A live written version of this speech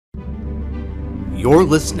You're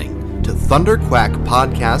listening to Thunderquack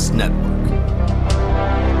Podcast Network.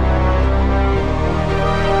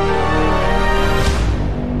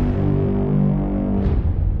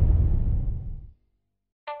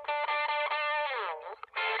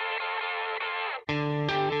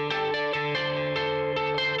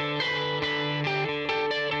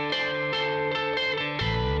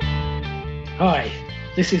 Hi,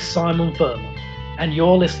 this is Simon Furman, and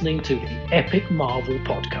you're listening to the Epic Marvel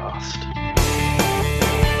Podcast.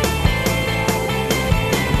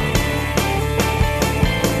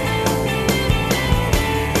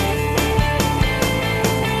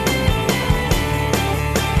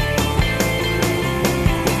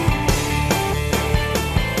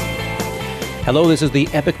 Hello, this is the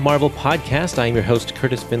Epic Marvel Podcast. I am your host,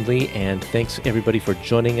 Kurtis Findlay, and thanks everybody for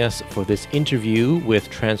joining us for this interview with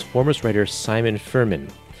Transformers writer Simon Furman.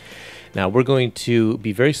 Now, we're going to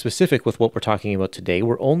be very specific with what we're talking about today.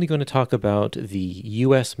 We're only going to talk about the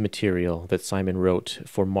US material that Simon wrote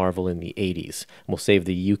for Marvel in the 80s. We'll save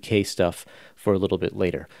the UK stuff for a little bit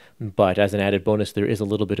later. But as an added bonus, there is a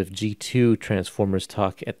little bit of G2 Transformers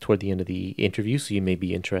talk toward the end of the interview, so you may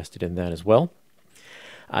be interested in that as well.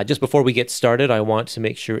 Just before we get started, I want to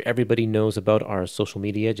make sure everybody knows about our social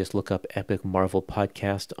media. Just look up Epic Marvel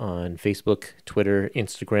Podcast on Facebook, Twitter,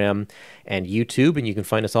 Instagram, and YouTube, and you can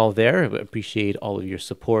find us all there. I appreciate all of your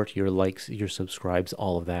support, your likes, your subscribes,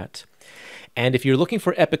 all of that. And if you're looking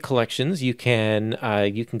for Epic collections, you can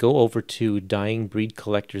go over to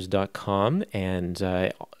dyingbreedcollectors.com and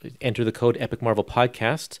enter the code Epic Marvel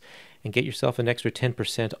Podcast and get yourself an extra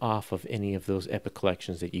 10% off of any of those Epic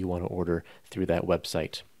collections that you want to order through that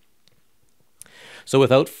website. So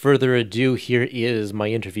without further ado, here is my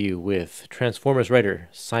interview with Transformers writer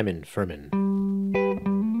Simon Furman.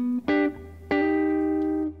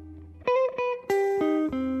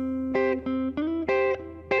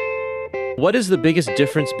 What is the biggest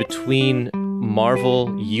difference between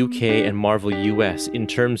Marvel UK and Marvel US in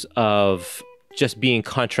terms of just being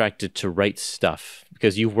contracted to write stuff?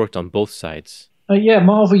 Because you've worked on both sides.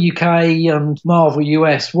 Marvel UK and Marvel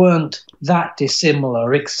US weren't that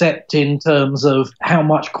dissimilar, except in terms of how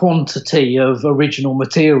much quantity of original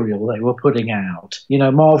material they were putting out.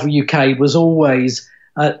 Marvel UK was always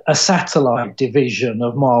a satellite division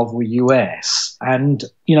of Marvel US. And,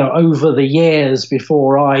 over the years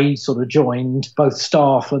before I sort of joined both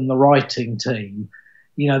staff and the writing team,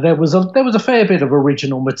 there was a fair bit of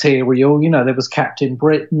original material. There was Captain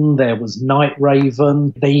Britain, there was Night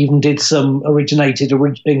Raven. They even did some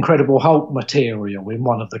Incredible Hulk material in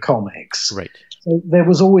one of the comics. Right. So there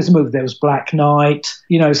was always a move. There was Black Knight.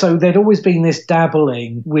 So there'd always been this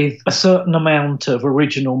dabbling with a certain amount of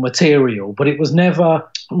original material, but it was never,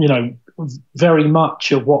 very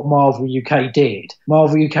much of what Marvel UK did.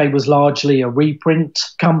 Marvel UK was largely a reprint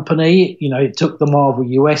company. It took the Marvel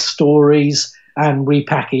US stories and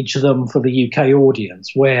repackage them for the UK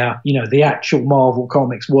audience, where, the actual Marvel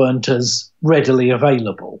comics weren't as readily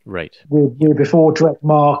available. Right. We're before direct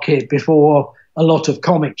market, before a lot of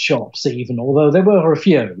comic shops even, although there were a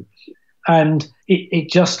few. And it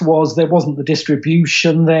just was, there wasn't the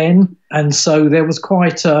distribution then. And so there was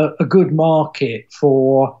quite a good market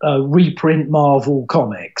for reprint Marvel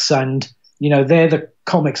comics. And, they're the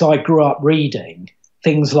comics I grew up reading.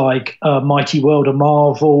 Things like Mighty World of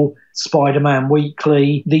Marvel, Spider-Man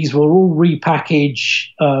Weekly. These were all repackaged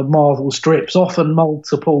Marvel strips, often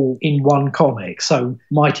multiple in one comic. So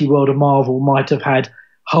Mighty World of Marvel might have had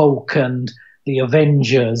Hulk and the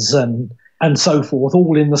Avengers and so forth,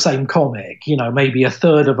 all in the same comic. Maybe a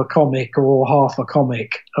third of a comic or half a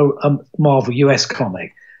comic, a Marvel US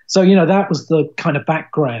comic. So, that was the kind of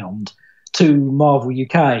background to Marvel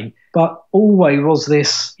UK. But always was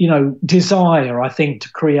this, desire, I think,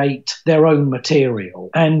 to create their own material.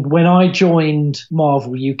 And when I joined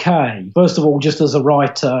Marvel UK, first of all, just as a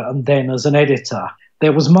writer and then as an editor,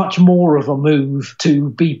 there was much more of a move to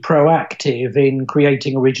be proactive in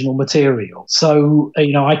creating original material. So,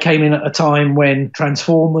 I came in at a time when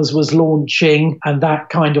Transformers was launching, and that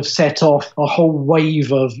kind of set off a whole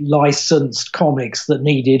wave of licensed comics that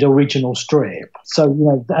needed original strip.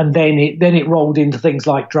 So, and then it rolled into things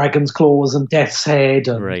like Dragon's Claws and Death's Head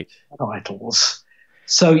and titles.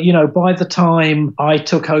 So, by the time I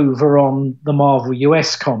took over on the Marvel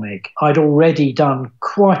US comic, I'd already done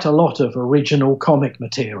quite a lot of original comic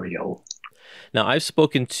material. Now, I've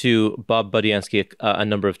spoken to Bob Budiansky a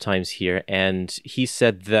number of times here, and he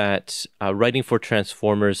said that writing for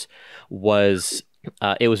Transformers was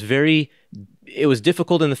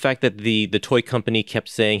difficult in the fact that the toy company kept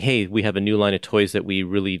saying, hey, we have a new line of toys that we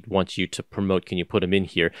really want you to promote. Can you put them in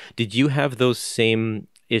here? Did you have those same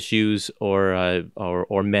issues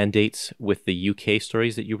or mandates with the UK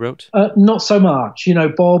stories that you wrote? Not so much.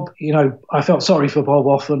 Bob, I felt sorry for Bob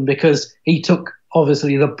often because he took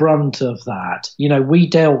obviously the brunt of that. We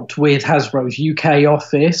dealt with Hasbro's UK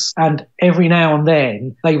office, and every now and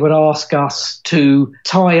then they would ask us to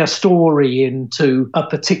tie a story into a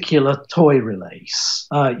particular toy release,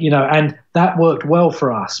 and that worked well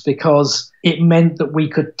for us because it meant that we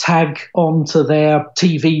could tag onto their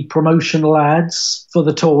TV promotional ads for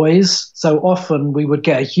the toys. So often we would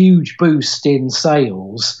get a huge boost in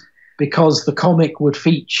sales because the comic would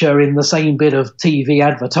feature in the same bit of TV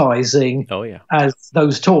advertising as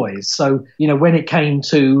those toys. So, when it came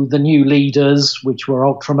to the new leaders, which were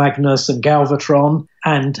Ultra Magnus and Galvatron,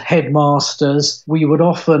 and Headmasters, we would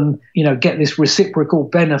often, get this reciprocal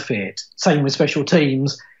benefit, same with special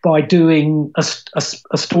teams, by doing a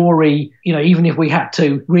story, even if we had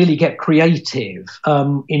to really get creative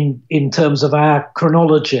in terms of our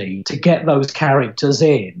chronology to get those characters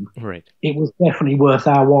in. Right. It was definitely worth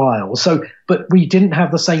our while. So, but we didn't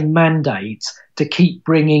have the same mandate to keep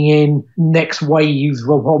bringing in next wave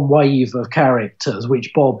upon wave of characters,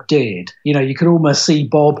 which Bob did. You could almost see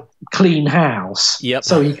Bob clean house. Yep.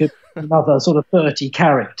 So he could put another sort of 30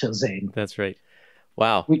 characters in. That's right.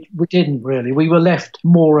 Wow. We didn't really. We were left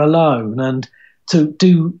more alone and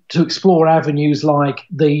to explore avenues like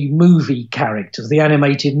the movie characters, the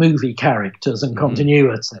animated movie characters and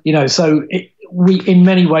continuity. So we in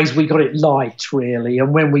many ways we got it light really,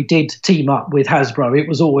 and when we did team up with Hasbro, it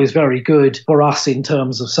was always very good for us in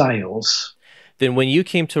terms of sales. Then when you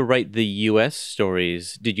came to write the US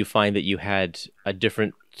stories, did you find that you had a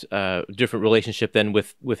different relationship then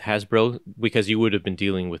with Hasbro, because you would have been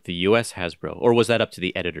dealing with the US Hasbro, or was that up to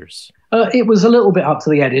the editors? It was a little bit up to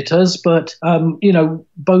the editors, but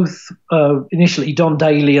both initially Don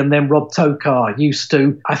Daly and then Rob Tokar used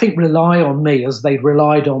to, I think, rely on me as they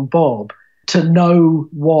relied on Bob to know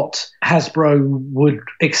what Hasbro would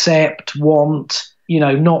accept, want,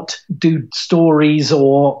 not do stories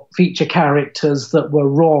or feature characters that were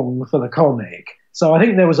wrong for the comic. So I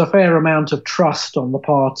think there was a fair amount of trust on the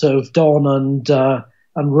part of Don and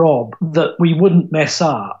Rob that we wouldn't mess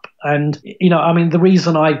up. And, the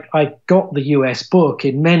reason I got the US book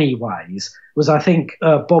in many ways was I think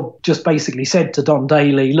Bob just basically said to Don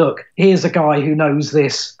Daly, look, here's a guy who knows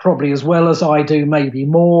this probably as well as I do, maybe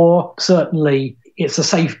more. Certainly it's a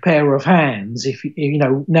safe pair of hands if,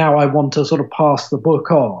 now I want to sort of pass the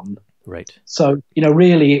book on. Right. So,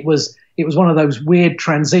 really it was one of those weird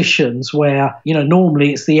transitions where,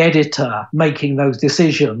 normally it's the editor making those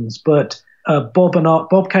decisions. But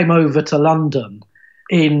Bob came over to London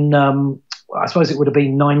in, I suppose it would have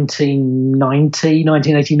been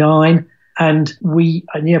 1989. And probably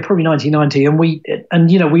 1990.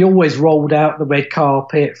 And we always rolled out the red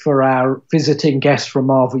carpet for our visiting guests from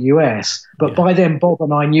Marvel US. But by then, Bob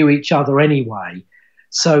and I knew each other anyway.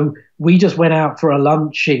 So we just went out for a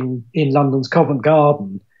lunch in London's Covent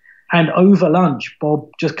Garden. And over lunch, Bob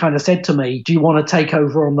just kind of said to me, do you want to take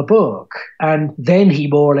over on the book? And then he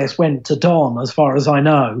more or less went to Don, as far as I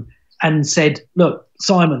know, and said, look,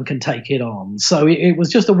 Simon can take it on. So it was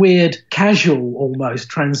just a weird, casual almost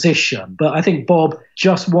transition. But I think Bob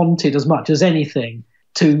just wanted as much as anything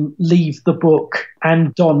to leave the book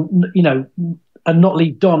and Don, and not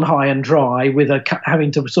leave Don high and dry with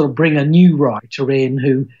having to sort of bring a new writer in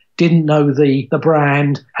who didn't know the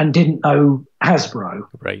brand and didn't know Hasbro.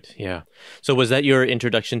 Right, yeah. So was that your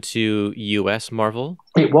introduction to US Marvel?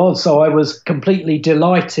 It was. So I was completely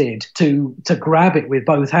delighted to grab it with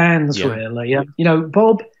both hands, really.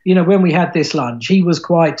 Bob, when we had this lunch, he was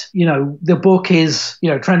quite, the book is,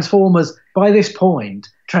 Transformers, by this point,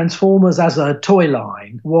 Transformers as a toy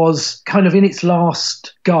line was kind of in its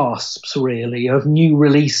last gasps, really, of new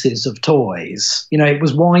releases of toys. It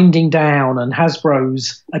was winding down, and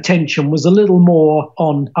Hasbro's attention was a little more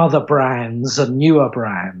on other brands and newer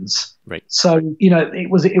brands. Right. So, it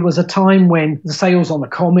was a time when the sales on the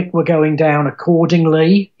comic were going down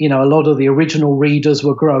accordingly. A lot of the original readers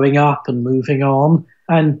were growing up and moving on.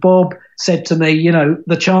 And Bob said to me,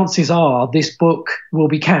 the chances are this book will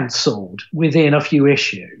be cancelled within a few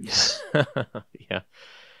issues. Yeah.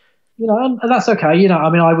 And that's okay. I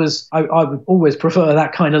would always prefer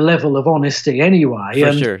that kind of level of honesty anyway.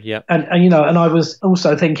 For sure, yeah. And I was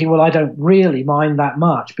also thinking, well, I don't really mind that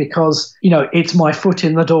much because, it's my foot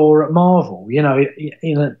in the door at Marvel.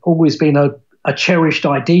 Always been a cherished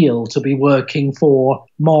ideal to be working for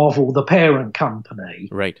Marvel, the parent company,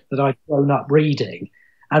 right, that I'd grown up reading.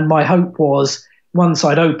 And my hope was once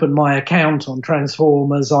I'd opened my account on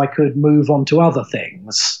Transformers, I could move on to other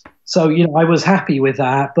things. So, I was happy with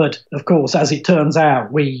that. But of course, as it turns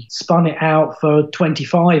out, we spun it out for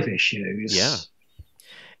 25 issues. Yeah.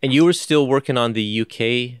 And you were still working on the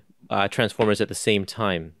UK Transformers at the same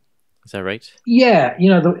time. Is that right? Yeah.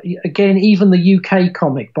 Again, even the UK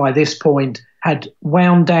comic by this point had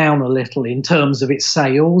wound down a little in terms of its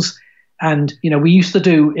sales. And, we used to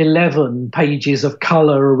do 11 pages of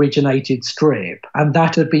color originated strip, and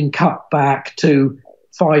that had been cut back to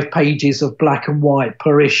 5 pages of black and white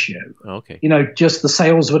per issue. Okay. Just the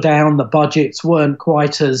sales were down, the budgets weren't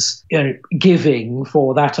quite as giving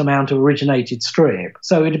for that amount of originated strip.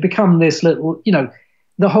 So it had become this little,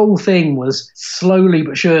 the whole thing was slowly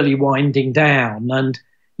but surely winding down.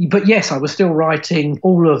 But yes, I was still writing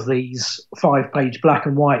all of these 5-page black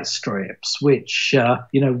and white strips, which,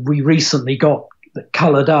 we recently got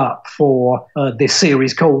coloured up for this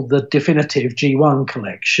series called the Definitive G1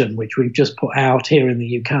 Collection, which we've just put out here in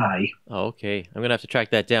the UK. Oh, okay. I'm going to have to track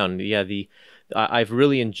that down. Yeah, I've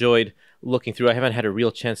really enjoyed looking through. I haven't had a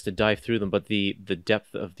real chance to dive through them, but the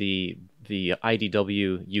depth of the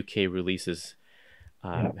IDW UK releases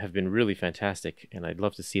have been really fantastic, and I'd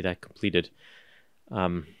love to see that completed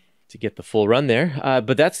to get the full run there.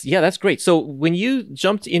 But that's great. So when you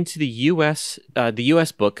jumped into the US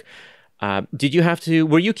book,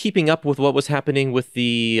 were you keeping up with what was happening with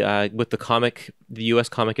the US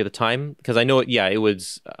comic at the time? Because I know it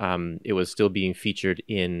was still being featured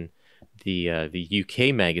in the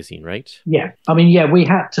UK magazine, right? Yeah. I mean, we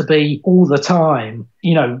had to be all the time,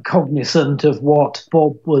 cognizant of what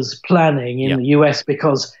Bob was planning in the US,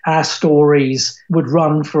 because our stories would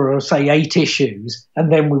run for, say, 8 issues,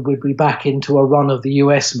 and then we would be back into a run of the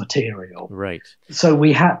US material. Right. So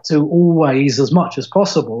we had to always, as much as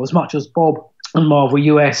possible, as much as Bob and Marvel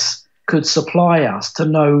US could supply us, to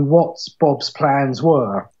know what Bob's plans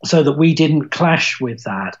were, so that we didn't clash with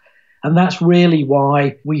that. And that's really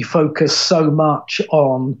why we focus so much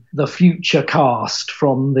on the future cast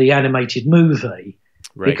from the animated movie.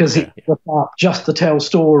 Right, because it was up just to tell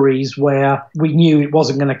stories where we knew it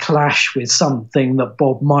wasn't going to clash with something that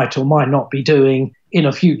Bob might or might not be doing in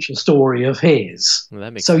a future story of his. Well,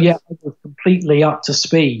 that makes sense. I was completely up to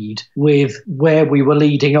speed with where we were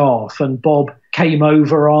leading off, and Bob came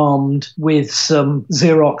over armed with some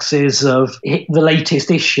Xeroxes of the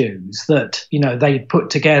latest issues that, they'd put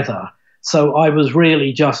together. So I was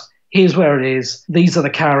really just, here's where it is. These are the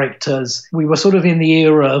characters. We were sort of in the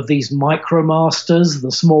era of these Micromasters,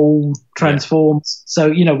 the small Transformers. So,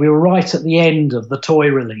 we were right at the end of the toy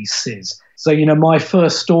releases. So, my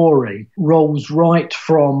first story rolls right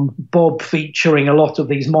from Bob featuring a lot of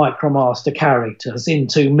these Micromaster characters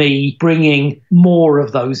into me bringing more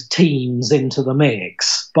of those teams into the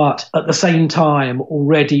mix. But at the same time,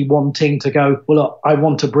 already wanting to go, well, look, I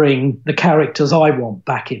want to bring the characters I want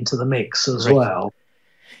back into the mix as well.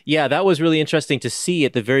 Yeah, that was really interesting to see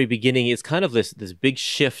at the very beginning. It's kind of this big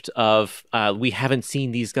shift of we haven't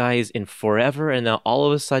seen these guys in forever, and now all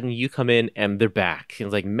of a sudden you come in and they're back.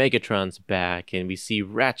 It's like Megatron's back, and we see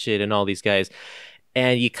Ratchet and all these guys.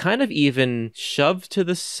 And you kind of even shove to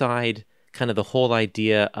the side kind of the whole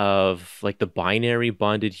idea of like the binary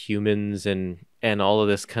bonded humans and all of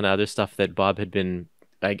this kind of other stuff that Bob had been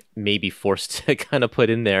like maybe forced to kind of put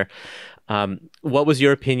in there. What was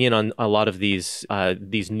your opinion on a lot of these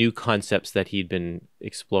new concepts that he'd been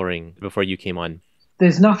exploring before you came on?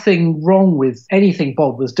 There's nothing wrong with anything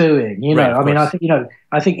Bob was doing, Right, I mean,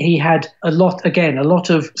 I think he had a lot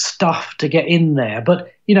of stuff to get in there,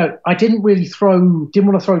 but I didn't want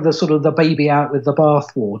to throw the sort of the baby out with the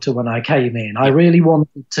bathwater when I came in. I really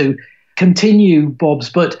wanted to continue Bob's,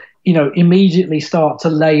 but immediately start to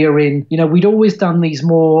layer in, we'd always done these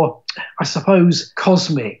more, I suppose,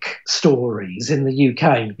 cosmic stories in the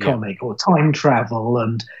UK comic, or time travel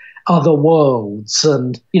and other worlds.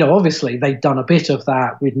 And, obviously they'd done a bit of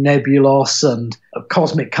that with Nebulos and a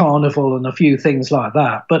Cosmic Carnival and a few things like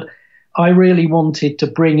that. But I really wanted to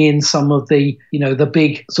bring in some of the, the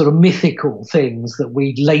big sort of mythical things that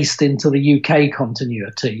we'd laced into the UK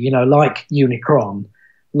continuity, like Unicron,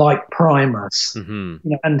 like Primus,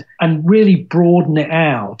 and really broaden it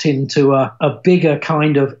out into a bigger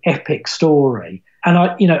kind of epic story.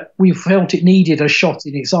 And we felt it needed a shot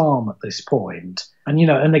in its arm at this point. And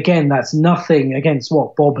and again, that's nothing against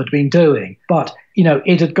what Bob had been doing, but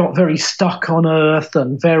it had got very stuck on Earth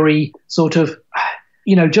and very sort of,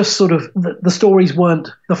 just sort of the stories weren't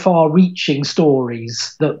the far-reaching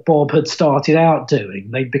stories that Bob had started out doing.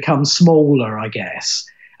 They'd become smaller, I guess.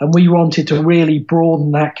 And we wanted to really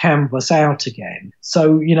broaden that canvas out again.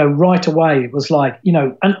 So, right away it was like,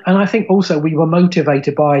 and I think also we were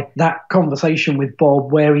motivated by that conversation with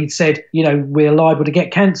Bob where he'd said, we're liable to get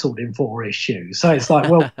cancelled in 4 issues. So it's like,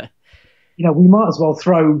 well, we might as well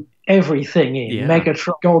throw everything in. Yeah.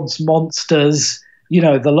 Megatron, gods, monsters,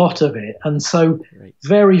 the lot of it. And so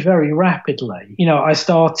very, very rapidly, I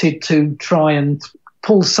started to try and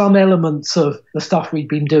pull some elements of the stuff we'd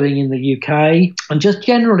been doing in the UK, and just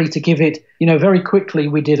generally to give it, very quickly,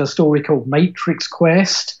 we did a story called Matrix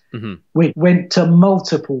Quest. Mm-hmm. We went to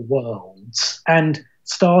multiple worlds and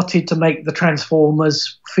started to make the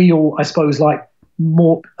Transformers feel, I suppose, like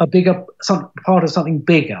part of something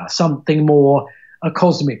bigger, something more a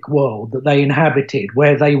cosmic world that they inhabited,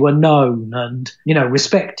 where they were known and,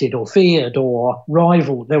 respected or feared or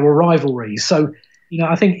rivaled. There were rivalries. So,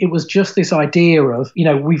 I think it was just this idea of,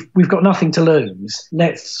 we've got nothing to lose.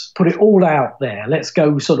 Let's put it all out there. Let's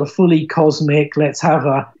go sort of fully cosmic. Let's have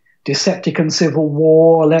a Decepticon civil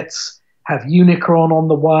war. Let's have Unicron on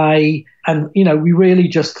the way. And, we really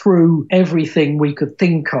just threw everything we could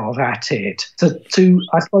think of at it to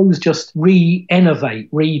I suppose, just re-innovate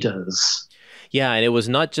readers. Yeah, and it was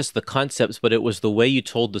not just the concepts, but it was the way you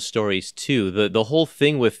told the stories too. The whole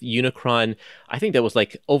thing with Unicron, I think that was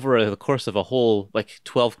like over the course of a whole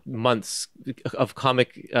 12 months of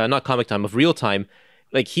not comic time, of real time.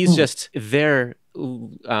 Like he's just there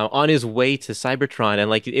on his way to Cybertron,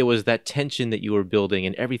 and it was that tension that you were building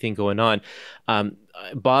and everything going on.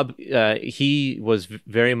 Bob, he was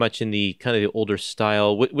very much in the kind of the older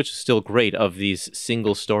style, which is still great, of these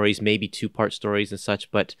single stories, maybe 2-part stories and such,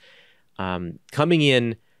 but coming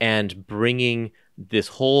in and bringing this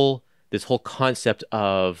whole concept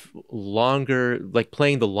of longer,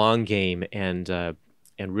 playing the long game and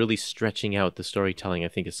really stretching out the storytelling, I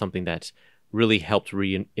think is something that really helped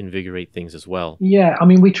reinvigorate things as well. Yeah, I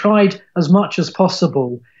mean, we tried as much as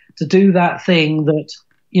possible to do that thing that,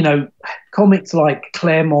 comics like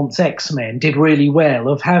Claremont's X-Men did really well,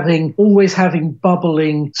 of always having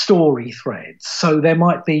bubbling story threads. So there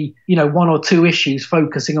might be, 1 or 2 issues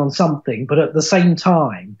focusing on something, but at the same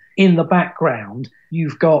time, in the background,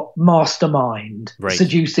 you've got Mastermind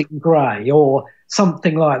seducing Grey or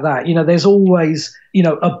something like that. There's always,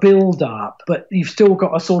 a build-up, but you've still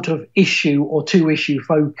got a sort of issue or 2-issue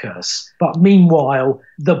focus. But meanwhile,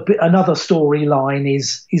 another storyline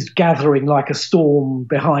is gathering like a storm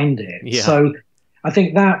behind it. Yeah. So I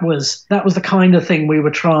think that was the kind of thing we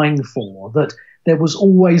were trying for, that there was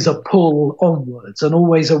always a pull onwards and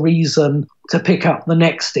always a reason to pick up the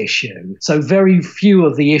next issue. So very few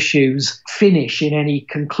of the issues finish in any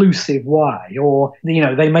conclusive way, or,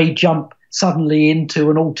 they may jump suddenly into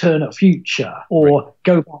an alternate future or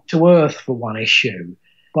go back to Earth for one issue.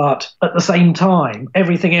 But at the same time,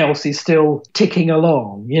 everything else is still ticking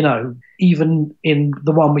along, even in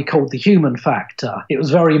the one we called The Human Factor. It was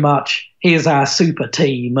very much, here's our super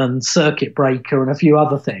team and Circuit Breaker and a few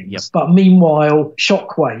other things. Yep. But meanwhile,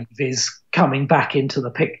 Shockwave is coming back into the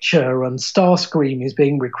picture and Starscream is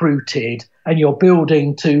being recruited and you're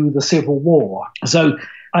building to the Civil War. So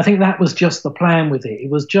I think that was just the plan with it. It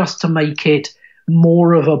was just to make it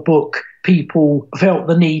more of a book people felt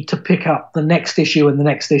the need to pick up the next issue and the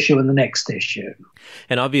next issue and the next issue.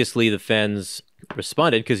 And obviously the fans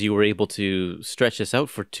responded because you were able to stretch this out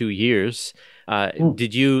for 2 years.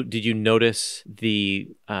 Did you notice the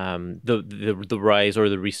rise or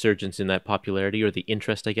the resurgence in that popularity or the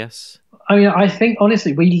interest, I guess? I mean, I think,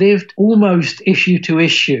 honestly, we lived almost issue to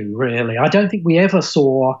issue, really. I don't think we ever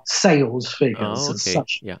saw sales figures as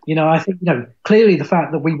such. Yeah. I think, clearly the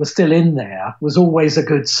fact that we were still in there was always a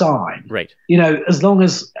good sign. Right. As long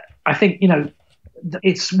as, I think,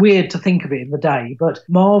 it's weird to think of it in the day, but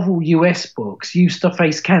Marvel US books used to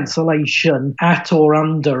face cancellation at or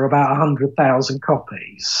under about 100,000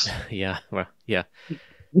 copies. Yeah, well, yeah.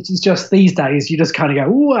 Which is just, these days, you just kind of go,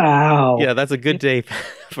 wow. Yeah, that's a good day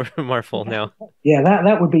for Marvel now. Yeah,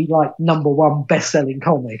 that would be like #1 best-selling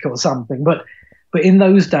comic or something. But in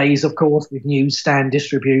those days, of course, with newsstand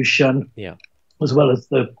distribution, as well as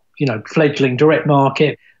the fledgling direct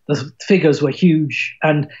market, the figures were huge,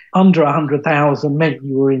 and under 100,000 meant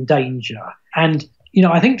you were in danger. And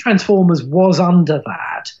I think Transformers was under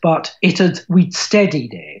that, but we'd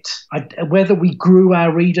steadied it. Whether we grew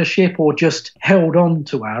our readership or just held on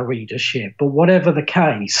to our readership, but whatever the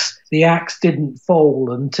case, the axe didn't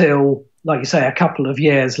fall until, like you say, a couple of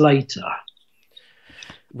years later.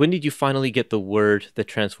 When did you finally get the word that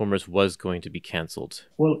Transformers was going to be cancelled?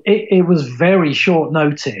 Well, it was very short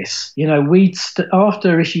notice.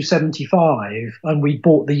 After issue 75, and we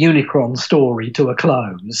brought the Unicron story to a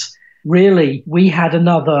close, really, we had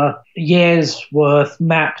another year's worth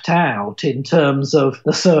mapped out in terms of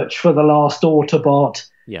the search for the last Autobot,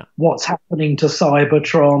 what's happening to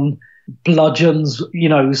Cybertron, Bludgeon's,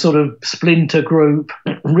 sort of splinter group.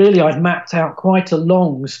 Really, I'd mapped out quite a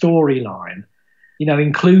long storyline.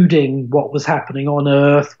 including what was happening on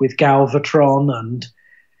Earth with Galvatron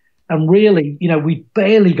and really, we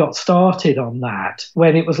barely got started on that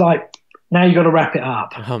when it was like, now you've got to wrap it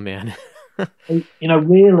up. Oh, man.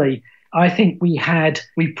 Really, I think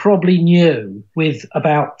we probably knew with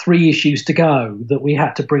about 3 issues to go that we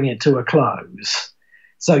had to bring it to a close.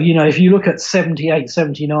 So, if you look at 78,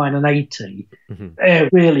 79 and 80, they're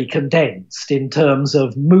really condensed in terms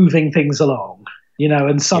of moving things along.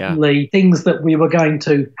 And suddenly things that we were going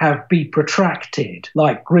to have be protracted,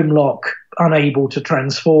 like Grimlock unable to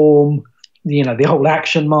transform, the whole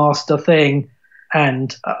Action Master thing,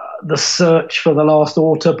 and the search for the last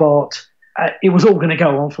Autobot, it was all going to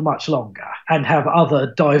go on for much longer and have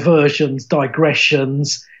other diversions,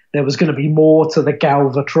 digressions. There was going to be more to the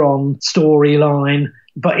Galvatron storyline.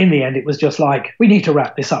 But in the end, it was just like, we need to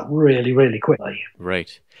wrap this up really, really quickly.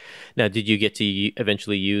 Right. Now, did you get to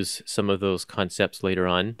eventually use some of those concepts later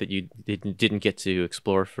on that you didn't get to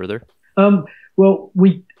explore further? Well,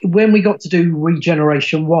 when we got to do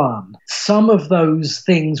Regeneration 1, some of those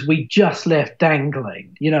things we just left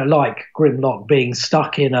dangling, like Grimlock being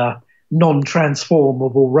stuck in a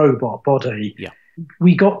non-transformable robot body. Yeah.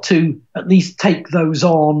 We got to at least take those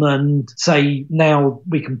on and say, now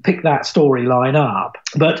we can pick that storyline up.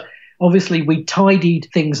 But obviously we tidied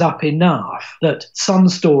things up enough that some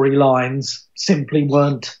storylines simply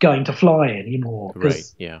weren't going to fly anymore. Right,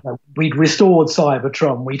 yeah. We'd restored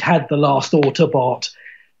Cybertron, we'd had the last Autobot,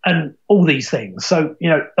 and all these things. So,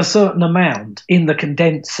 a certain amount in the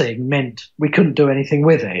condensing meant we couldn't do anything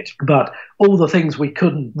with it. But all the things we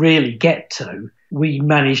couldn't really get to, we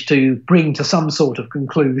managed to bring to some sort of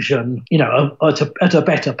conclusion, at a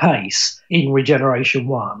better pace in Regeneration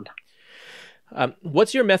 1.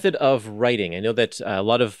 What's your method of writing? I know that a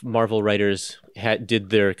lot of Marvel writers did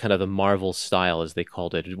their kind of the Marvel style, as they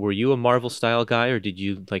called it. Were you a Marvel style guy, or did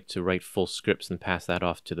you like to write full scripts and pass that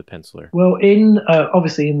off to the penciler? Well,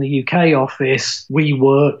 obviously in the UK office, we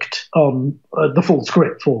worked on the full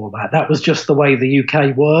script format. That was just the way the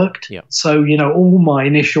UK worked. Yeah. So, all my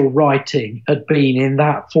initial writing had been in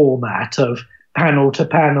that format of panel to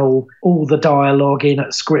panel, all the dialogue in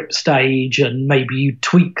at script stage, and maybe you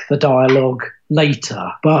tweak the dialogue later.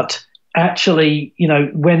 But actually,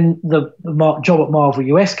 when the job at Marvel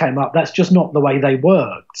US came up, that's just not the way they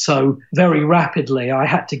worked. So very rapidly, I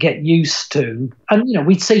had to get used to, and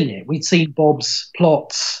we'd seen it. We'd seen Bob's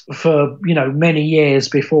plots for many years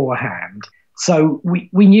beforehand. So we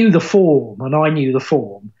knew the form, and I knew the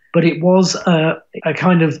form. But it was a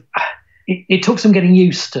kind of it took some getting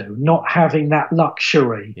used to, not having that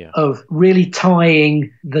luxury of really tying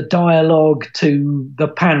the dialogue to the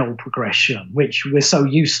panel progression, which we're so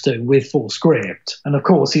used to with full script. And of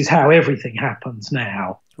course, is how everything happens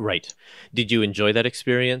now. Right. Did you enjoy that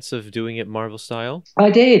experience of doing it Marvel style? I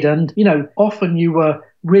did. And, often you were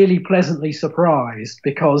really pleasantly surprised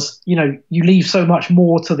because, you leave so much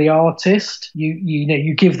more to the artist.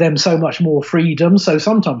 You give them so much more freedom. So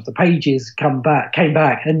sometimes the pages came back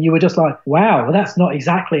and you were just like, wow, that's not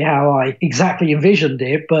exactly how I exactly envisioned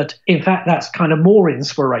it. But in fact, that's kind of more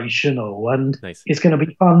inspirational, and nice. It's going to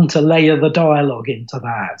be fun to layer the dialogue into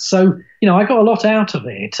that. So, I got a lot out of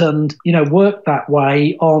it and, worked that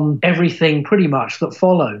way on everything pretty much that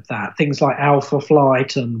followed that. Things like Alpha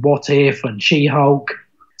Flight and What If and She-Hulk.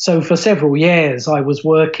 So for several years, I was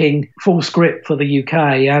working full script for the UK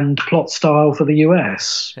and plot style for the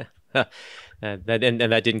US. And that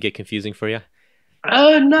didn't get confusing for you?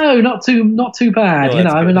 No, not too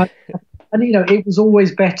bad. It was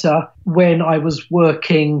always better when I was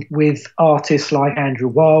working with artists like Andrew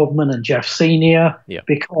Wildman and Jeff Senior,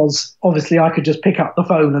 because obviously I could just pick up the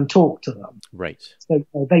phone and talk to them. Right. So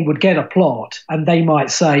they would get a plot and they might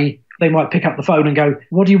pick up the phone and go,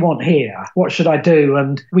 what do you want here? What should I do?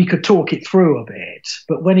 And we could talk it through a bit.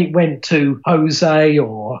 But when it went to Jose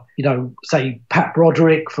or, say Pat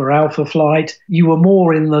Broderick for Alpha Flight, you were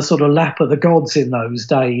more in the sort of lap of the gods in those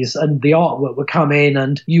days, and the artwork would come in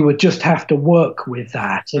and you would just have to work with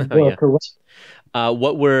that and work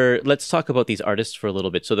around. Let's talk about these artists for a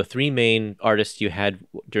little bit. So the 3 main artists you had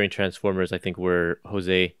during Transformers, I think, were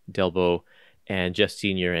Jose, Delbo, and Jeff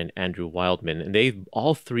Senior and Andrew Wildman, and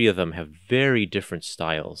all 3 of them have very different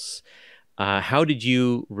styles. How did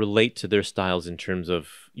you relate to their styles in terms of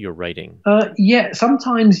your writing?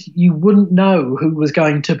 Sometimes you wouldn't know who was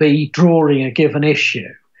going to be drawing a given issue.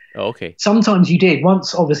 Oh, okay. Sometimes you did.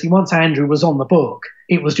 Once Andrew was on the book,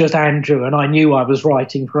 it was just Andrew, and I knew I was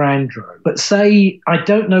writing for Andrew. But I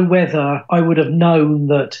don't know whether I would have known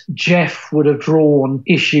that Jeff would have drawn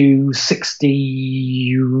issue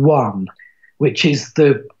 61. which is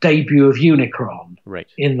the debut of Unicron Right.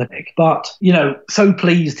 in the book. But, so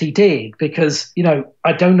pleased he did, because,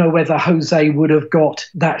 I don't know whether Jose would have got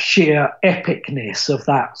that sheer epicness of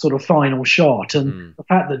that sort of final shot. And the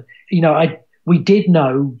fact that, we did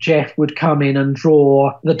know Jeff would come in and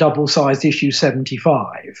draw the double-sized issue 75.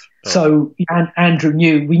 Oh. So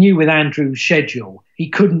we knew with Andrew's schedule,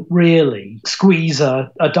 he couldn't really squeeze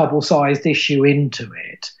a double-sized issue into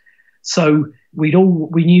it. So we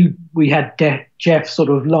knew we had Jeff sort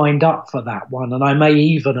of lined up for that one, and I may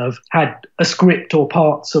even have had a script or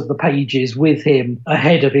parts of the pages with him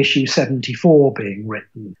ahead of issue 74 being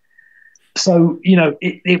written. So,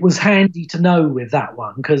 it was handy to know with that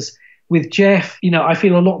one, because with Jeff, I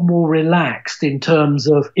feel a lot more relaxed in terms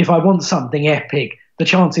of, if I want something epic, the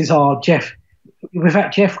chances are Jeff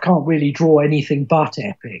can't really draw anything but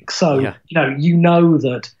epic. So, yeah.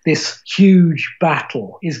 That this huge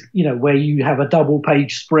battle is, where you have a double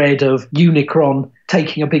page spread of Unicron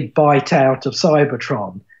taking a big bite out of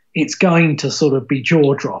Cybertron. It's going to sort of be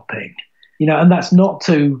jaw dropping. And that's not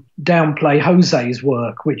to downplay Jose's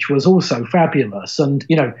work, which was also fabulous. And,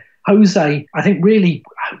 Jose, I think really,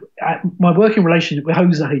 my working relationship with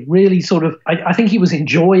Jose really sort of, I think he was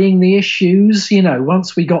enjoying the issues,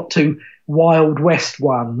 once we got to Wild West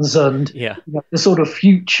ones and the sort of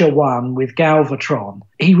future one with Galvatron.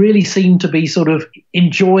 He really seemed to be sort of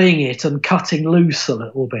enjoying it and cutting loose a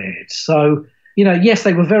little bit. So, yes,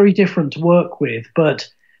 they were very different to work with, but,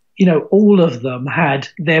 all of them had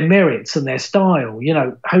their merits and their style.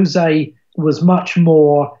 Jose was much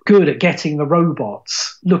more good at getting the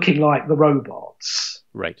robots looking like the robots.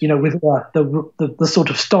 Right. With the sort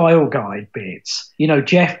of style guide bits.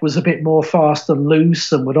 Jeff was a bit more fast and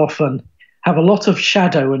loose and would often have a lot of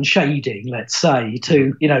shadow and shading, let's say,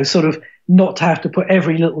 to, sort of not have to put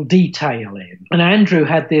every little detail in. And Andrew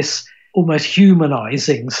had this almost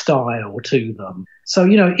humanizing style to them. So,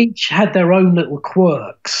 each had their own little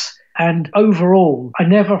quirks. And overall, I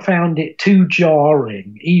never found it too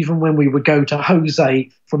jarring, even when we would go to Jose,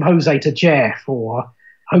 from Jose to Jeff or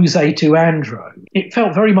Jose to Andrew. It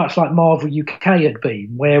felt very much like Marvel UK had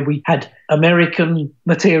been, where we had American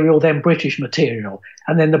material, then British material.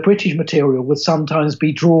 And then the British material would sometimes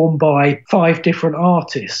be drawn by 5 different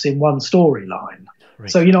artists in one storyline. Right.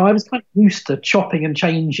 So, I was kind of used to chopping and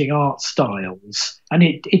changing art styles, and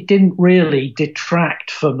it didn't really detract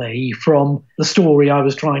for me from the story I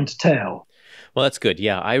was trying to tell. Well, that's good.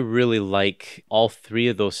 Yeah, I really like all 3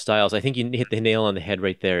 of those styles. I think you hit the nail on the head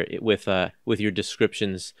right there with your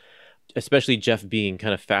descriptions, especially Jeff being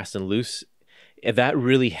kind of fast and loose. That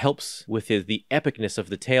really helps with the epicness of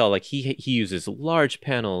the tale. Like he uses large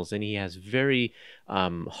panels, and he has very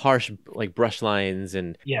harsh brush lines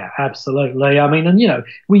and yeah, absolutely. I mean, and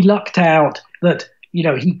we lucked out that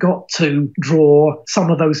he got to draw some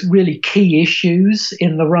of those really key issues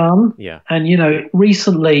in the run. Yeah, and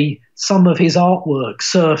recently some of his artwork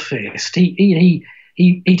surfaced.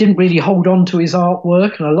 He didn't really hold on to his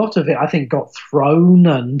artwork, and a lot of it, I think, got thrown.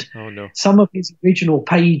 And some of his original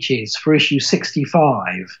pages for issue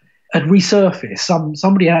 65 had resurfaced.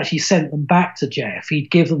 Somebody actually sent them back to Jeff. He'd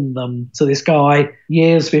given them to this guy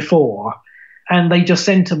years before, and they just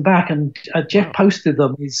sent them back. And Jeff posted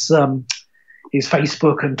them his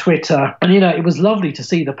Facebook and Twitter, and it was lovely to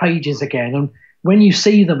see the pages again. And when you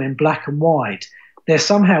see them in black and white, they're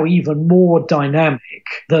somehow even more dynamic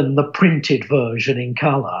than the printed version in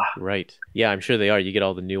color. Right. Yeah, I'm sure they are. You get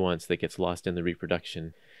all the nuance that gets lost in the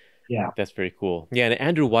reproduction. Yeah. That's very cool. Yeah, and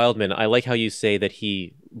Andrew Wildman, I like how you say that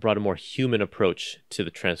he brought a more human approach to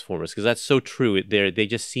the Transformers, because that's so true. They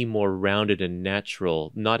just seem more rounded and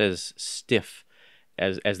natural, not as stiff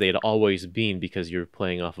as they had always been, because you're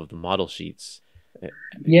playing off of the model sheets.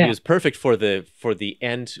 Yeah. He was perfect for the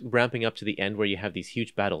end, ramping up to the end where you have these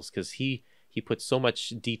huge battles, because he put so much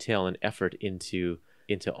detail and effort into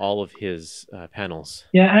all of his panels.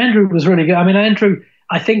 Yeah, Andrew was really good. I mean,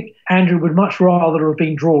 I think Andrew would much rather have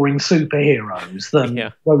been drawing superheroes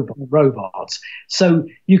than robots. So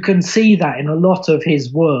you can see that in a lot of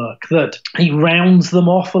his work, that he rounds them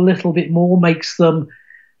off a little bit more, makes them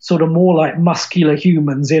sort of more like muscular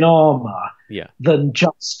humans in armor than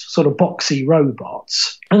just sort of boxy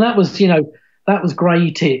robots. And that was, that was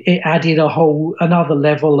great. It added another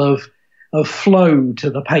level of flow to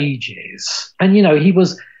the pages. And he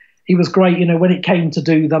was great, when it came to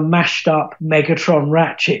do the mashed up Megatron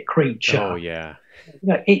Ratchet creature. Oh yeah.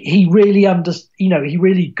 He really he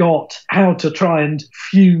really got how to try and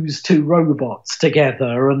fuse 2 robots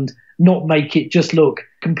together and not make it just look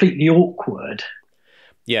completely awkward.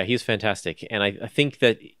 Yeah, he's fantastic. And I think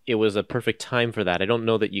that it was a perfect time for that. I don't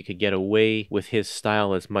know that you could get away with his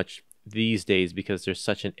style as much these days because there's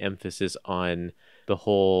such an emphasis on the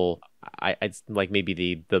whole, I'd like maybe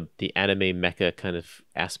the anime mecha kind of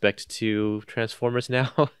aspect to Transformers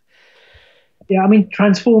now. Yeah, I mean,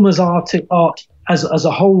 Transformers art as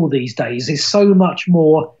a whole these days is so much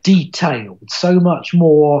more detailed, so much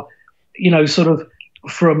more, sort of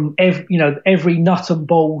from every nut and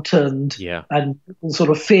bolt and sort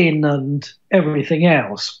of fin and everything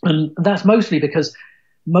else. And that's mostly because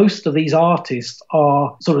most of these artists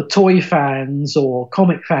are sort of toy fans or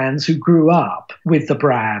comic fans who grew up with the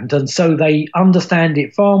brand, and so they understand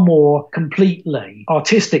it far more completely,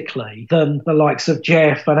 artistically, than the likes of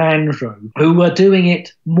Jeff and Andrew, who are doing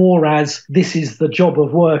it more as this is the job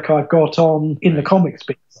of work I've got on in the comics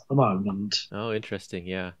business at the moment. Oh, interesting,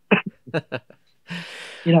 yeah.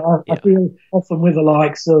 I feel often with the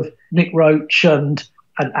likes of Nick Roach and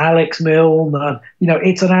Alex Milne,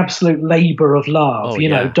 it's an absolute labour of love.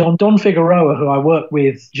 Don Figueroa, who I worked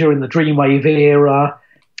with during the Dreamwave era,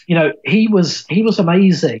 he was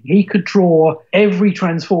amazing. He could draw every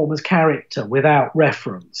Transformers character without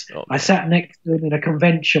reference. I sat next to him in a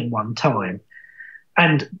convention one time,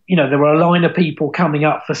 and there were a line of people coming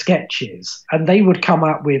up for sketches, and they would come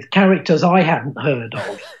up with characters I hadn't heard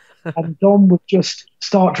of. And Don would just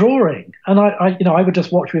start drawing, and I would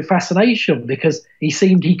just watch with fascination because he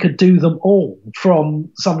seemed he could do them all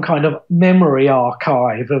from some kind of memory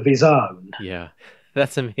archive of his own. Yeah,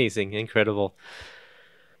 that's amazing, incredible.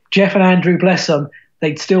 Jeff and Andrew, bless them,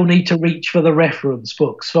 they'd still need to reach for the reference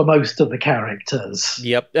books for most of the characters.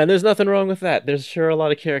 Yep, and there's nothing wrong with that. There's sure a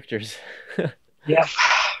lot of characters. Yep.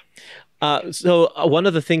 So one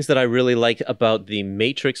of the things that I really like about the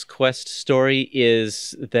Matrix Quest story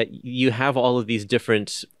is that you have all of these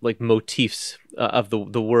different motifs of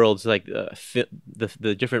the worlds,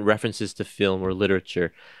 the different references to film or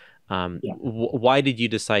literature. Why did you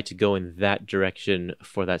decide to go in that direction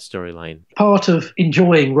for that storyline? Part of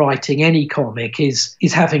enjoying writing any comic is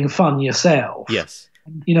having fun yourself. Yes.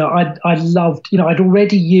 I loved, I'd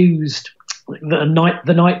already used the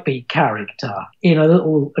Nightbeat character in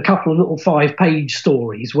a couple of little 5-page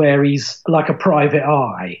stories where he's like a private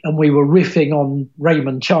eye, and we were riffing on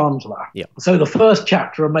Raymond Chandler. Yeah. So the first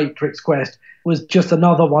chapter of Matrix Quest was just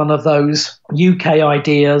another one of those UK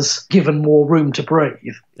ideas given more room to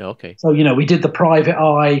breathe. Okay. So, we did the private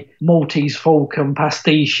eye, Maltese Falcon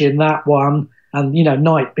pastiche in that one, and,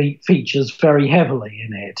 Nightbeat features very heavily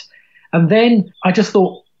in it. And then I just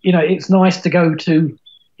thought, it's nice to go to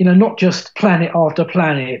not just planet after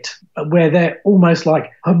planet, where they're almost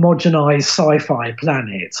like homogenized sci-fi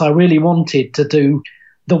planets. I really wanted to do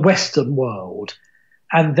the Western world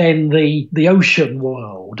and then the ocean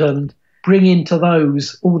world and bring into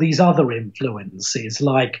those all these other influences.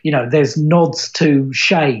 Like, there's nods to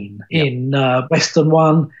Shane in Western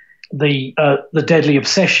one. The Deadly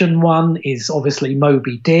Obsession one is obviously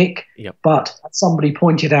Moby Dick, but somebody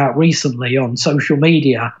pointed out recently on social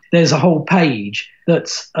media, there's a whole page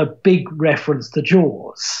that's a big reference to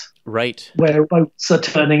Jaws. Right. Where boats are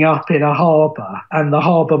turning up in a harbour and the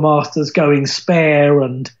harbour master's going spare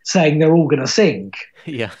and saying they're all going to sink.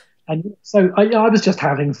 Yeah. And so I was just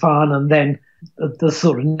having fun, and then the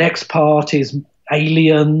sort of next part is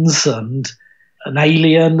aliens and an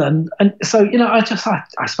alien, and so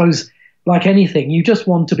I suppose like anything, you just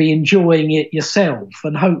want to be enjoying it yourself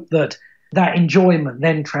and hope that enjoyment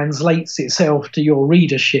then translates itself to your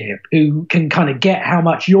readership, who can kind of get how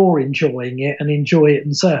much you're enjoying it and enjoy it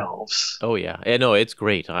themselves. Oh yeah, no, it's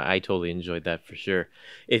great. I totally enjoyed that for sure.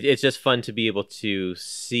 It's just fun to be able to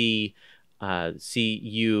see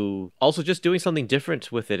you also just doing something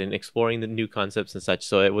different with it and exploring the new concepts and such.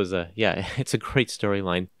 So it was it's a great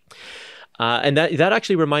storyline. And that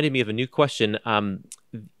actually reminded me of a new question.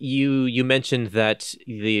 You mentioned that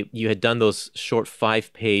you had done those short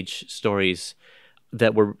 5-page stories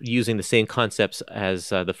that were using the same concepts as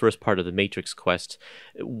the first part of the Matrix Quest.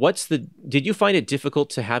 Did you find it difficult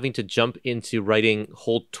to having to jump into writing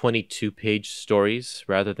whole 22-page stories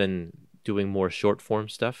rather than doing more short form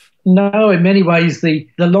stuff? No, in many ways the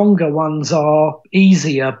longer ones are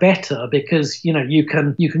easier, better, because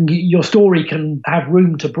your story can have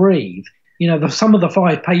room to breathe. Some of the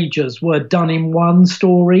 5 pages were done in one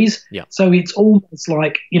stories. Yeah. So it's almost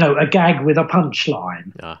like, a gag with a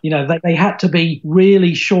punchline. They had to be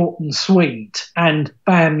really short and sweet, and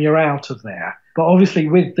bam, you're out of there. But obviously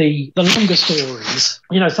with the longer stories,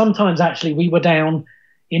 sometimes actually we were down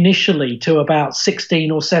initially to about 16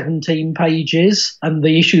 or 17 pages, and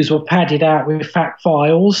the issues were padded out with fact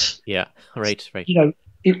files. Yeah, right.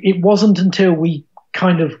 It wasn't until we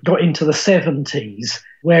kind of got into the 70s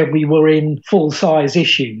where we were in full-size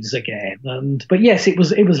issues again. But yes, it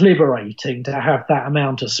was liberating to have that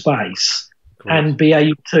amount of space. Great. And be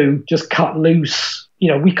able to just cut loose.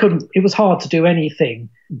 It was hard to do anything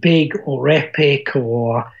big or epic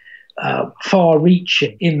or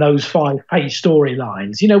far-reaching in those 5-page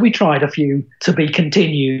storylines. We tried a few to be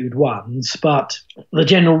continued ones, but the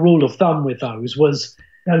general rule of thumb with those was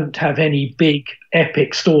don't have any big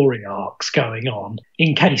epic story arcs going on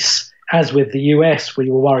in case, as with the US,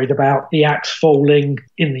 we were worried about the axe falling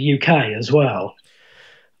in the UK as well.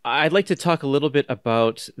 I'd like to talk a little bit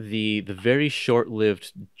about the very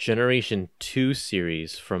short-lived Generation 2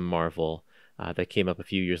 series from Marvel that came up a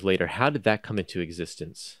few years later. How did that come into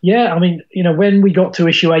existence? Yeah, when we got to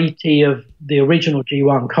issue 80 of the original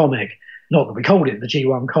G1 comic, not that we called it the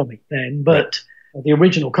G1 comic then, but the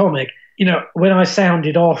original comic, when I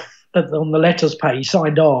sounded off on the letters page,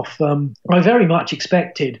 signed off, I very much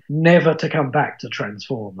expected never to come back to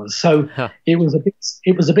Transformers. So it was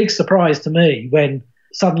a big surprise to me when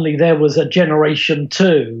suddenly there was a Generation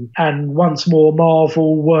 2 and once more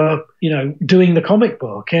Marvel were, doing the comic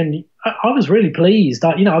book. And I was really pleased.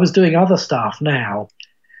 I was doing other stuff now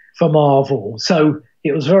for Marvel. So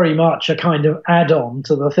it was very much a kind of add-on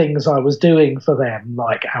to the things I was doing for them,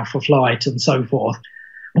 like Alpha Flight and so forth.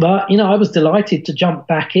 But, I was delighted to jump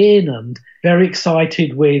back in and very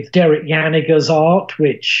excited with Derek Yaniger's art,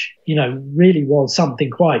 which, really was something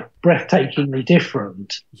quite breathtakingly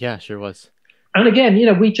different. Yeah, sure was. And again,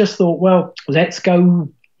 we just thought, well, let's go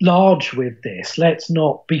large with this. Let's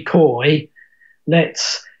not be coy.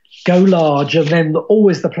 Let's go large. And then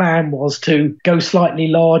always the plan was to go slightly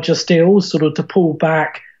larger still, sort of to pull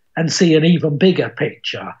back and see an even bigger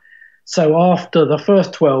picture. So after the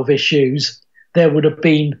first 12 issues, there would have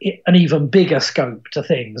been an even bigger scope to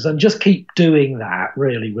things, and just keep doing that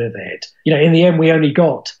really with it. In the end, we only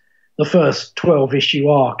got the first 12-issue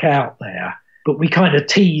arc out there. But we kind of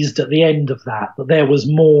teased at the end of that there was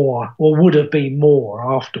more, or would have been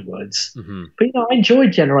more afterwards. Mm-hmm. But, I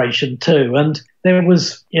enjoyed Generation 2, and there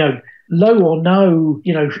was, low or no,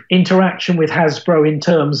 interaction with Hasbro in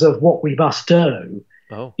terms of what we must do.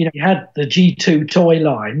 Oh. You had the G2 toy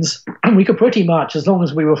lines, and we could pretty much, as long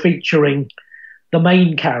as we were featuring the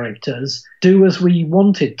main characters, do as we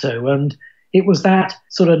wanted to. And it was that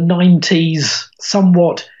sort of 90s,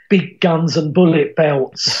 somewhat big guns and bullet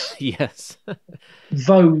belts yes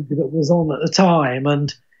vogue that was on at the time,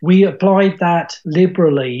 and we applied that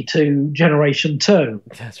liberally to Generation 2.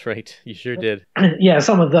 That's right, you sure did. Yeah,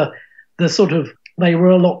 some of the sort of, they were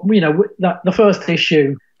a lot, the first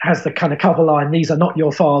issue has the kind of cover line, "These are not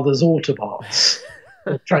your father's Autobots."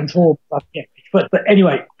 Transformers. But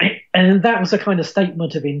anyway, and that was a kind of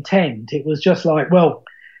statement of intent. It was just like, well,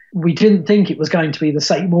 we didn't think it was going to be the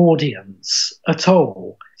same audience at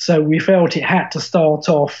all. So we felt it had to start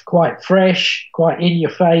off quite fresh, quite in your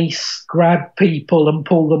face, grab people and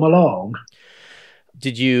pull them along.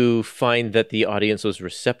 Did you find that the audience was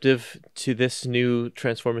receptive to this new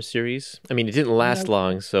Transformers series? I mean, it didn't last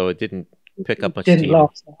long, so it didn't pick up much steam.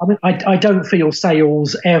 I don't feel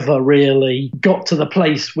sales ever really got to the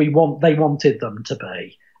place they wanted them to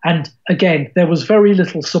be. And again, there was very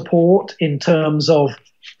little support in terms of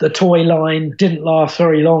the toy line. Didn't last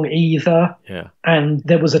very long either. Yeah. And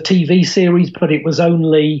there was a TV series, but it was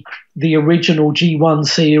only the original G1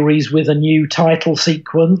 series with a new title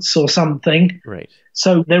sequence or something. Right.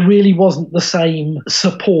 So there really wasn't the same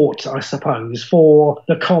support, I suppose, for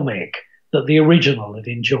the comic that the original had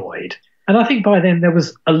enjoyed. And I think by then there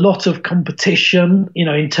was a lot of competition,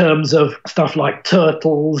 in terms of stuff like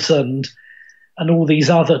Turtles and all these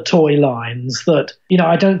other toy lines that,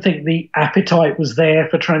 I don't think the appetite was there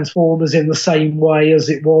for Transformers in the same way as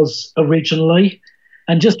it was originally.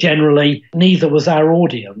 And just generally, neither was our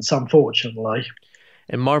audience, unfortunately.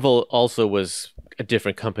 And Marvel also was a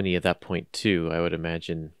different company at that point, too, I would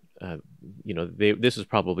imagine. This was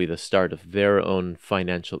probably the start of their own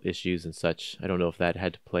financial issues and such. I don't know if that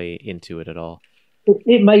had to play into it at all.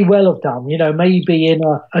 It may well have done, maybe in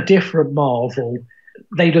a different Marvel,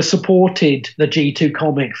 they'd have supported the G2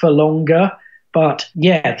 comic for longer. But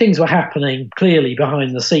yeah, things were happening clearly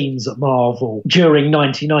behind the scenes at Marvel during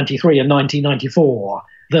 1993 and 1994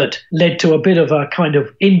 that led to a bit of a kind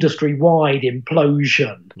of industry-wide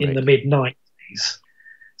implosion in the mid-90s.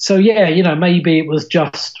 So yeah, maybe it was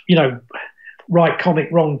just, right comic,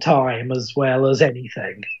 wrong time as well as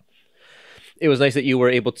anything. It was nice that you were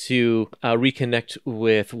able to reconnect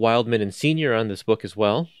with Wildman and Senior on this book as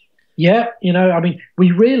well. Yeah,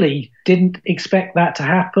 we really didn't expect that to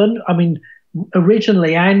happen.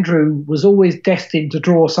 Originally Andrew was always destined to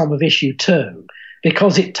draw some of issue 2,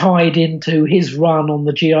 because it tied into his run on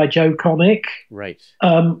the G.I. Joe comic. Right.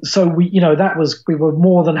 So we were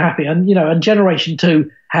more than happy. And, and Generation 2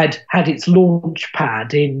 had its launch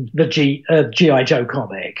pad in the G.I. Joe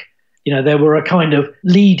comic. There were a kind of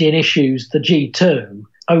lead-in issues, the G2,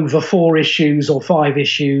 over 4 issues or 5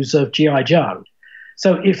 issues of G.I. Joe.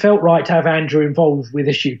 So it felt right to have Andrew involved with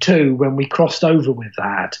issue 2 when we crossed over with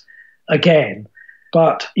that again.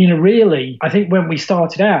 But, really, I think when we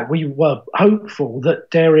started out, we were hopeful that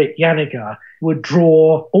Derek Yaniger would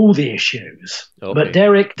draw all the issues. Okay. But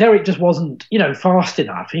Derek just wasn't, fast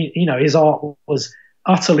enough. His art was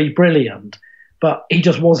utterly brilliant, but he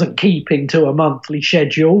just wasn't keeping to a monthly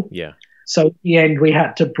schedule. Yeah. So in the end, we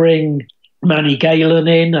had to bring Manny Galen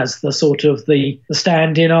in as the sort of the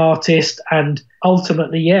stand-in artist, and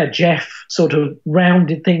ultimately, Jeff sort of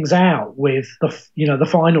rounded things out with the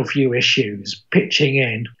final few issues pitching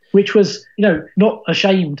in, which was not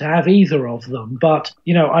ashamed to have either of them, but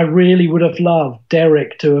I really would have loved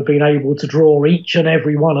Derek to have been able to draw each and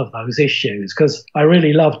every one of those issues, because I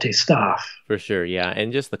really loved his stuff. For sure, yeah,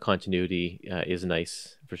 and just the continuity is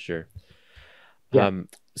nice for sure. Yeah.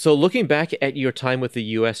 So looking back at your time with the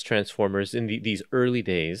U.S. Transformers in these early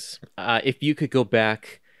days, if you could go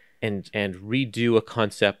back and redo a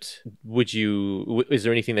concept, is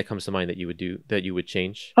there anything that comes to mind that you would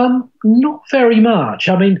change? Not very much.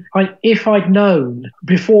 I mean, if I'd known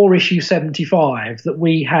before issue 75 that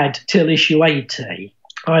we had till issue 80,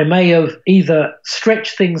 I may have either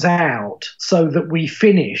stretched things out so that we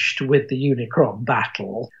finished with the Unicron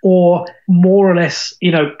battle, or more or less,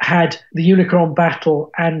 had the Unicron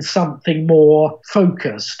battle and something more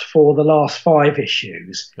focused for the last 5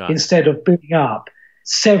 issues, instead of building up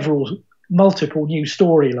multiple new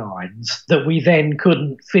storylines that we then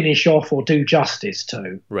couldn't finish off or do justice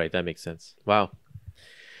to. Right, that makes sense. Wow.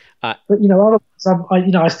 But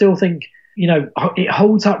otherwise, I still think it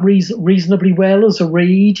holds up reasonably well as a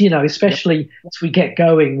read, especially once we get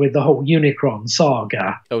going with the whole Unicron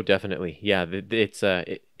saga. Oh, definitely. Yeah,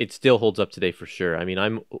 it still holds up today for sure. I mean,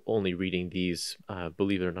 I'm only reading these,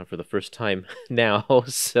 believe it or not, for the first time now.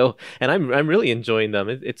 So, and I'm really enjoying them.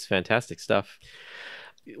 It's fantastic stuff.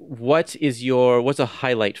 What's a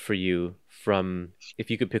highlight for you from, if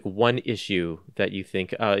you could pick one issue that you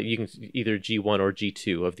think, you can either G1 or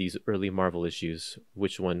G2 of these early Marvel issues,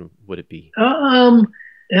 which one would it be?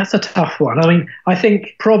 That's a tough one. I mean, I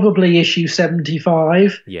think probably issue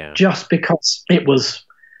 75, just because it was,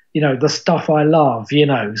 the stuff I love,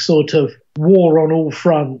 sort of war on all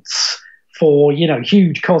fronts for,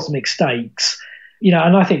 huge cosmic stakes,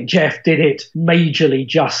 and I think Jeff did it majorly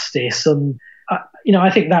justice, and I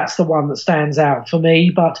think that's the one that stands out for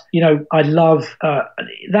me. But, I love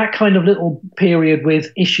that kind of little period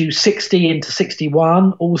with issue 60 into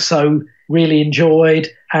 61, also really enjoyed,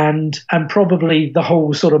 and probably the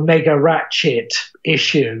whole sort of Mega Ratchet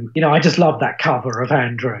issue. I just love that cover of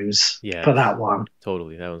Andrews for that one.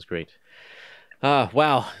 Totally. That one's great.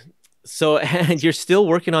 Wow. So, and you're still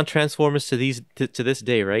working on Transformers to this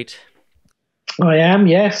day, right? I am,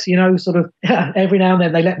 yes. Sort of every now and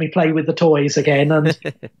then they let me play with the toys again, and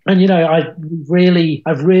I've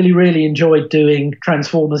really enjoyed doing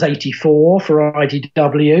Transformers 84 for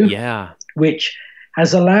IDW. Yeah, which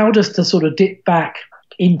has allowed us to sort of dip back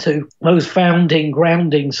into those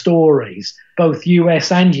grounding stories, both US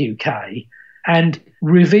and UK, and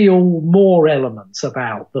reveal more elements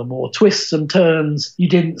about them, or twists and turns you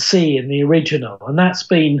didn't see in the original, and that's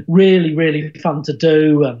been really, really fun to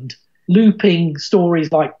do. And looping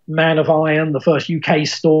stories like Man of Iron, the first UK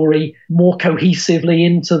story, more cohesively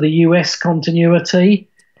into the US continuity.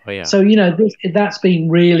 Oh, yeah. So, that's been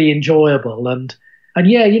really enjoyable. And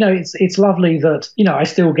it's lovely that, I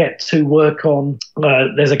still get to work on,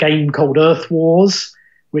 there's a game called Earth Wars,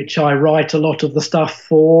 which I write a lot of the stuff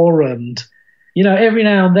for. And, every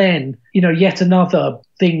now and then, yet another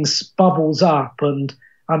thing bubbles up and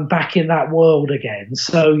I'm back in that world again.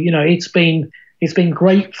 So, it's been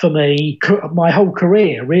great for me, my whole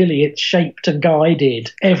career, really. It's shaped and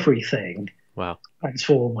guided everything. Wow.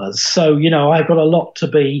 Transformers. So, I've got a lot to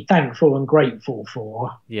be thankful and grateful for.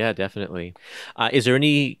 Yeah, definitely. Is there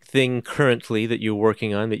anything currently that you're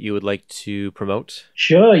working on that you would like to promote?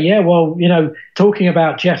 Sure, yeah. Well, talking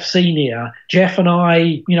about Jeff Senior, Jeff and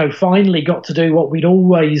I, finally got to do what we'd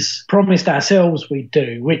always promised ourselves we'd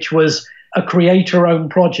do, which was a creator-owned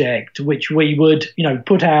project, which we would,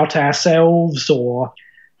 put out ourselves or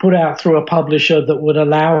put out through a publisher that would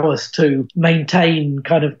allow us to maintain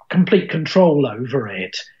kind of complete control over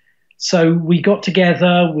it. So we got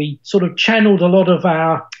together, we sort of channeled a lot of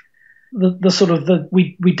our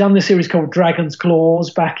we'd done this series called Dragon's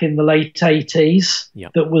Claws back in the late 80s.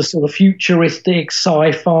 Yep. That was sort of futuristic,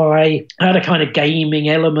 sci-fi, had a kind of gaming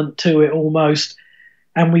element to it almost.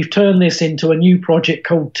 And we've turned this into a new project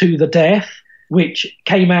called To the Death, which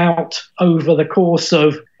came out over the course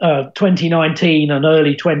of 2019 and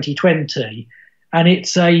early 2020. And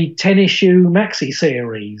it's a 10-issue maxi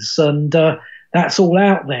series. And that's all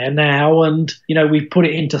out there now. And, we've put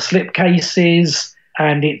it into slipcases,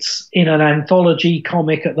 and it's in an anthology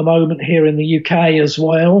comic at the moment here in the UK as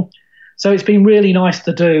well. So it's been really nice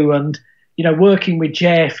to do. And, working with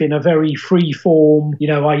Jeff in a very free form,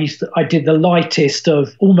 I did the lightest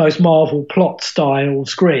of almost Marvel plot style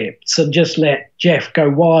scripts and just let Jeff go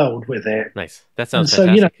wild with it. Nice. That sounds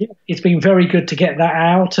fantastic. So, it's been very good to get that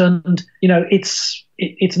out. And,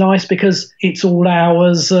 it's nice because it's all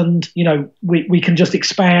ours, and, we can just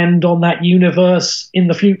expand on that universe in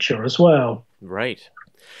the future as well. Right.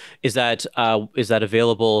 Is that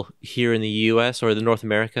available here in the US or the North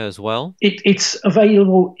America as well? It's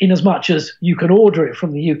available in as much as you can order it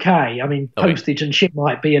from the UK. I mean, postage and ship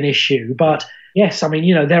might be an issue, but yes, I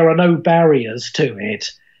mean, there are no barriers to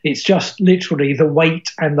it. It's just literally the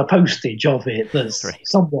weight and the postage of it that's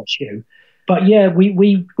somewhat issue. But yeah,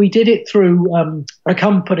 we did it through a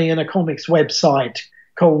company and a comics website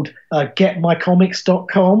called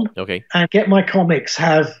getmycomics.com. Okay. And Get My Comics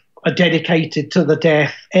have a dedicated To the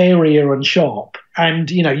Death area and shop.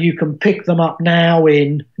 And, you can pick them up now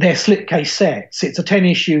in their slipcase sets. It's a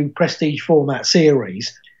 10-issue prestige format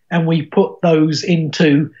series. And we put those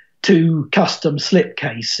into 2 custom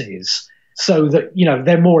slipcases so that,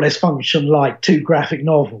 they're more or less function like 2 graphic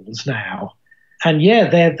novels now. And yeah,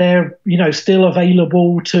 they're still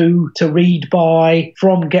available to read by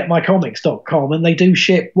from getmycomics.com, and they do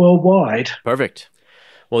ship worldwide. Perfect.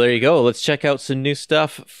 Well, there you go. Let's check out some new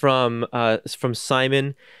stuff from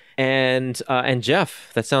Simon and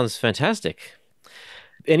Jeff. That sounds fantastic.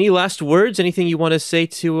 Any last words? Anything you want to say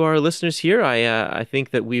to our listeners here? I think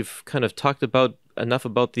that we've kind of talked about enough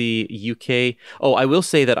about the UK. Oh, I will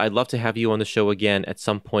say that I'd love to have you on the show again at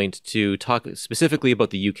some point to talk specifically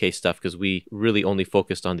about the UK stuff, because we really only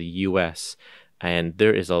focused on the US, and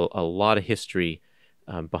there is a lot of history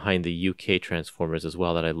behind the UK Transformers as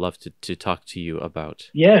well that I'd love to talk to you about.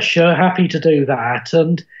 Yeah, sure. Happy to do that.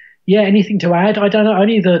 And yeah, anything to add? I don't know.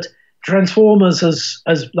 Only that Transformers has,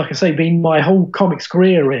 like I say, been my whole comics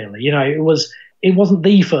career, really. It wasn't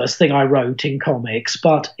the first thing I wrote in comics,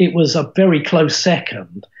 but it was a very close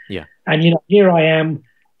second. Yeah. And, here I am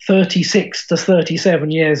 36 to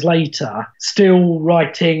 37 years later, still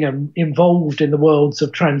writing and involved in the worlds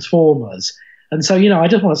of Transformers. And so, I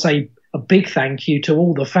just want to say a big thank you to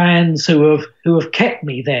all the fans who have kept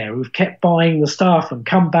me there, who've kept buying the stuff and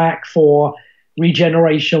come back for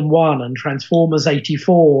Regeneration 1 and Transformers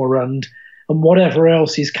 84 and whatever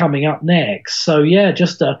else is coming up next. So yeah,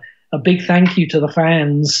 just a big thank you to the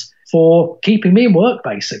fans for keeping me in work,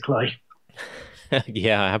 basically.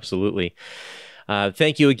 Yeah, absolutely.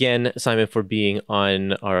 Thank you again, Simon, for being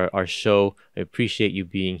on our show. I appreciate you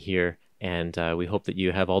being here. And we hope that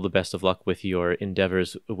you have all the best of luck with your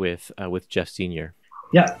endeavors with Jeff Senior.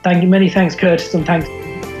 Yeah, thank you. Many thanks, Kurtis, and thanks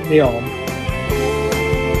for being on.